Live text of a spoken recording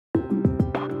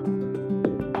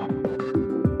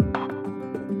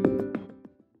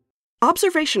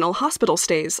Observational hospital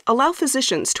stays allow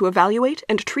physicians to evaluate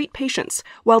and treat patients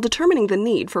while determining the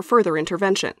need for further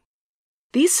intervention.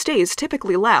 These stays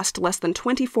typically last less than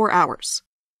 24 hours.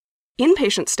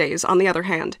 Inpatient stays, on the other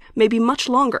hand, may be much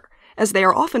longer, as they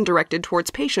are often directed towards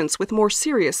patients with more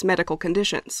serious medical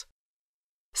conditions.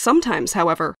 Sometimes,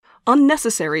 however,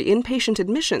 unnecessary inpatient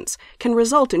admissions can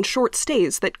result in short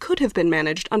stays that could have been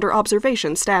managed under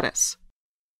observation status.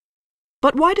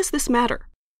 But why does this matter?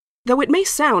 Though it may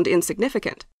sound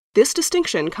insignificant, this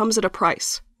distinction comes at a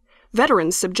price.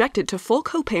 Veterans subjected to full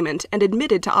copayment and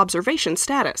admitted to observation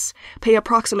status pay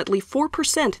approximately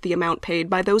 4% the amount paid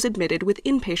by those admitted with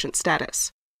inpatient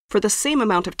status, for the same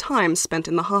amount of time spent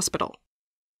in the hospital.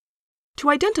 To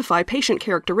identify patient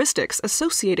characteristics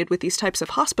associated with these types of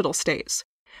hospital stays,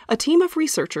 a team of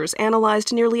researchers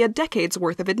analyzed nearly a decade's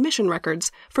worth of admission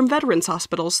records from veterans'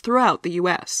 hospitals throughout the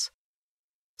U.S.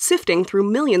 Sifting through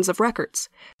millions of records,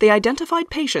 they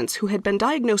identified patients who had been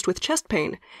diagnosed with chest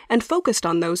pain and focused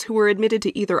on those who were admitted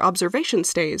to either observation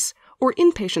stays or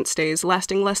inpatient stays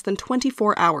lasting less than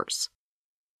 24 hours.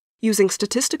 Using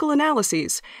statistical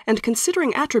analyses and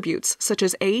considering attributes such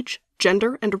as age,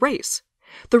 gender, and race,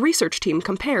 the research team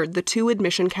compared the two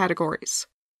admission categories.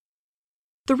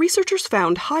 The researchers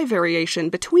found high variation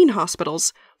between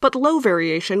hospitals, but low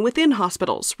variation within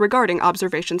hospitals regarding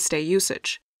observation stay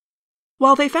usage.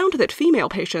 While they found that female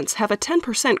patients have a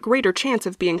 10% greater chance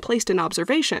of being placed in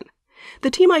observation,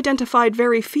 the team identified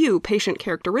very few patient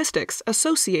characteristics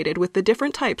associated with the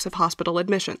different types of hospital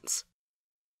admissions.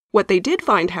 What they did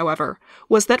find, however,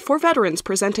 was that for veterans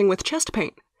presenting with chest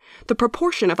pain, the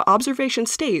proportion of observation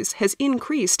stays has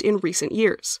increased in recent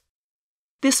years.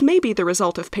 This may be the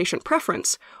result of patient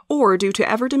preference or due to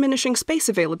ever-diminishing space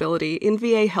availability in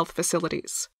VA health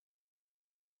facilities.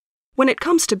 When it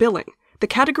comes to billing, the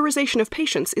categorization of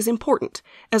patients is important,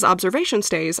 as observation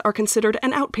stays are considered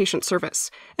an outpatient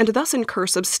service and thus incur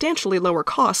substantially lower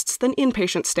costs than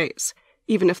inpatient stays,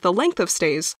 even if the length of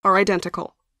stays are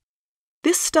identical.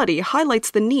 This study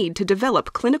highlights the need to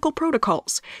develop clinical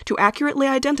protocols to accurately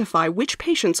identify which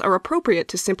patients are appropriate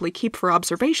to simply keep for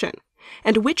observation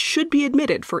and which should be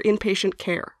admitted for inpatient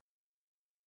care.